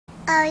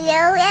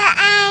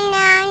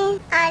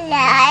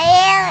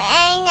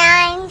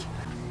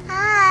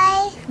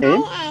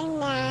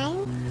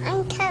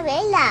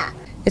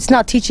It's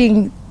not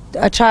teaching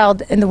a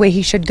child in the way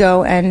he should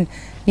go and,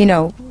 you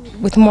know,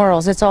 with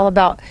morals. It's all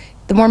about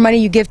the more money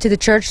you give to the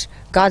church,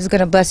 God's going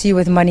to bless you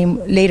with money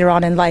later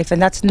on in life,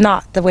 and that's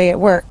not the way it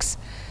works.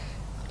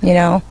 You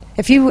know,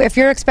 if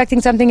you're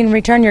expecting something in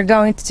return, you're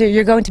going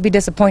to be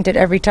disappointed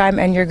every time,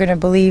 and you're going to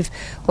believe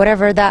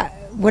wherever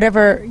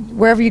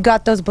you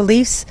got those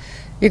beliefs,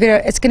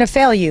 it's going to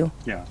fail you.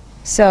 Yeah.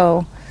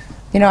 So,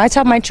 you know, I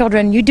tell my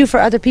children, you do for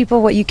other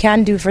people what you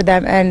can do for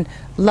them, and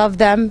love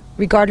them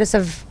regardless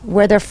of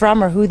where they're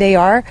from or who they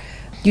are.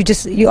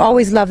 You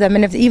always love them,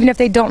 and even if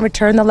they don't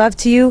return the love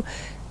to you,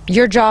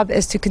 your job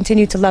is to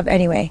continue to love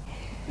anyway.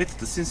 It's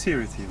the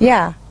sincerity. Right?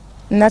 Yeah,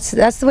 and that's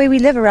the way we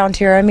live around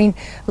here. I mean,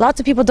 lots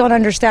of people don't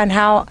understand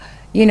how,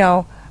 you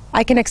know,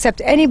 I can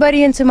accept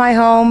anybody into my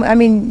home. I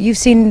mean, you've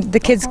seen the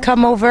kids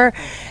come over,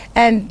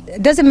 and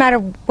it doesn't matter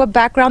what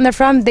background they're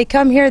from. They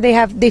come here,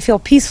 they feel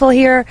peaceful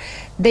here.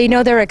 They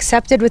know they're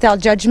accepted without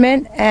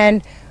judgment,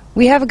 and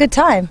we have a good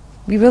time.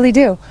 We really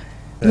do.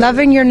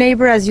 Loving your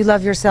neighbor as you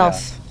love yourself.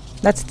 Yeah.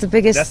 That's the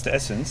biggest. That's the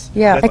essence.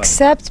 Yeah.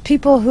 Accept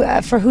people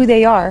for who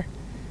they are,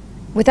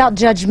 without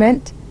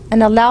judgment,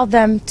 and allow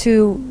them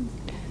to,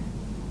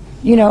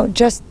 you know,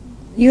 just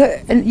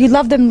you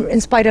love them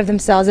in spite of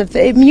themselves. If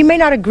you may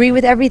not agree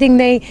with everything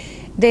they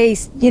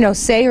you know,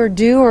 say or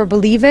do or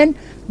believe in,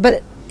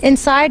 but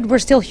inside we're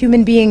still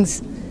human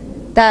beings,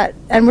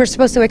 and we're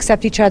supposed to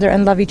accept each other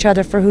and love each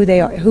other for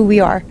who we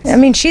are. I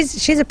mean,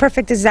 she's a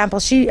perfect example.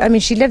 She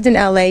lived in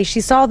LA.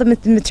 She saw the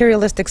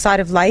materialistic side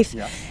of life,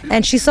 yeah.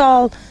 And she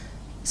saw,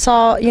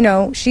 you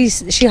know, she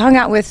hung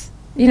out with,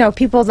 you know,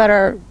 people that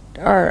are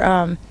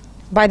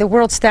by the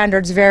world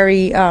standards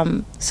very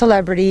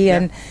celebrity,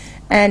 yeah.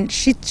 And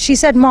she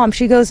said, Mom,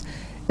 she goes,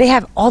 they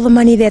have all the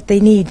money that they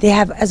need. They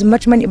have as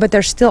much money, but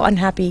they're still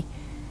unhappy.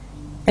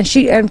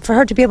 And for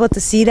her to be able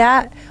to see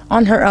that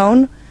on her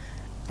own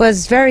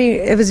was very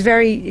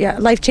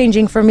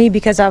life-changing for me,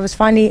 because I was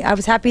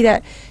happy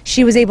that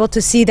she was able to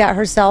see that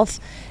herself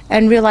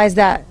and realize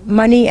that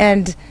money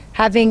and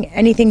having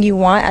anything you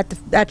want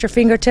at your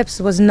fingertips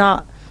was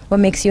not what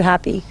makes you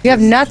happy. You have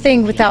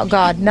nothing without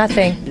God,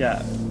 nothing.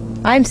 Yeah.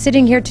 I'm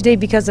sitting here today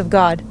because of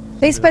God.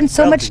 They spend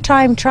so much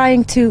time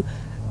trying to,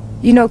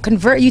 you know,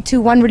 convert you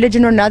to one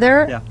religion or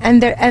another, yeah.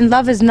 And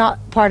love is not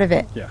part of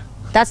it. Yeah.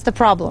 That's the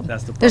problem.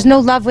 There's no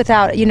love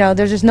without, you know,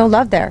 there's just no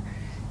love there.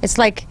 It's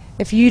like,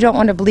 if you don't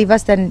want to believe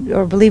us, then,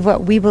 or believe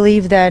what we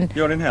believe, then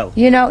you're in hell.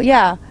 You know,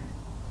 yeah.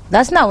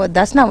 That's not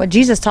what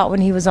Jesus taught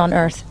when he was on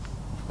earth.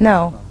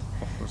 No.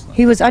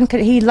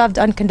 He loved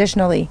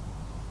unconditionally,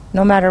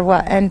 no matter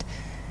what. And,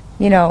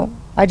 you know,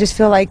 I just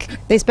feel like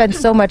they spend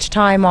so much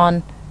time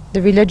on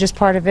the religious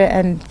part of it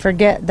and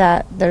forget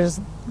that there's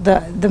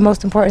the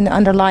most important, the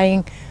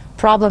underlying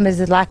problem is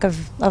the lack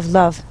of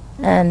love.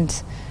 And,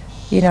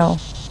 you know,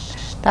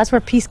 that's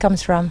where peace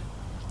comes from.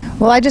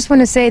 Well, I just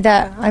want to say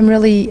that I'm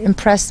really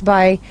impressed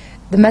by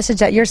the message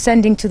that you're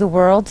sending to the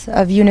world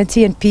of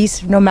unity and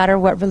peace, no matter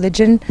what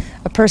religion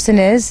a person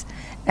is,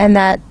 and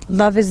that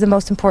love is the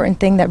most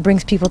important thing that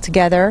brings people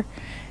together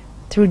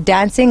through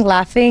dancing,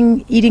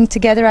 laughing, eating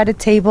together at a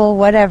table,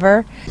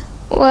 whatever.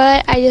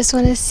 What I just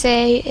want to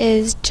say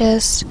is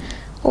just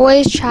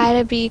always try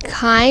to be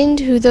kind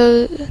to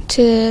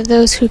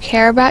those who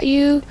care about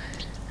you,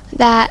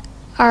 that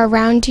are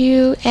around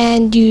you,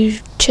 and you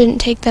shouldn't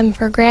take them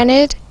for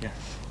granted. Yeah.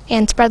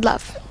 And spread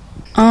love.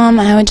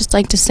 I would just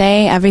like to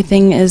say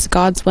everything is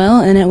God's will,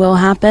 and it will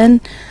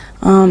happen,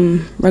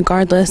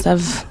 regardless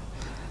of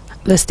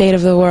the state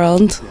of the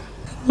world.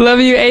 Love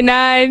you,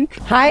 A9.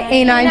 Hi,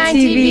 A9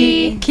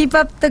 TV. Keep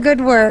up the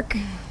good work.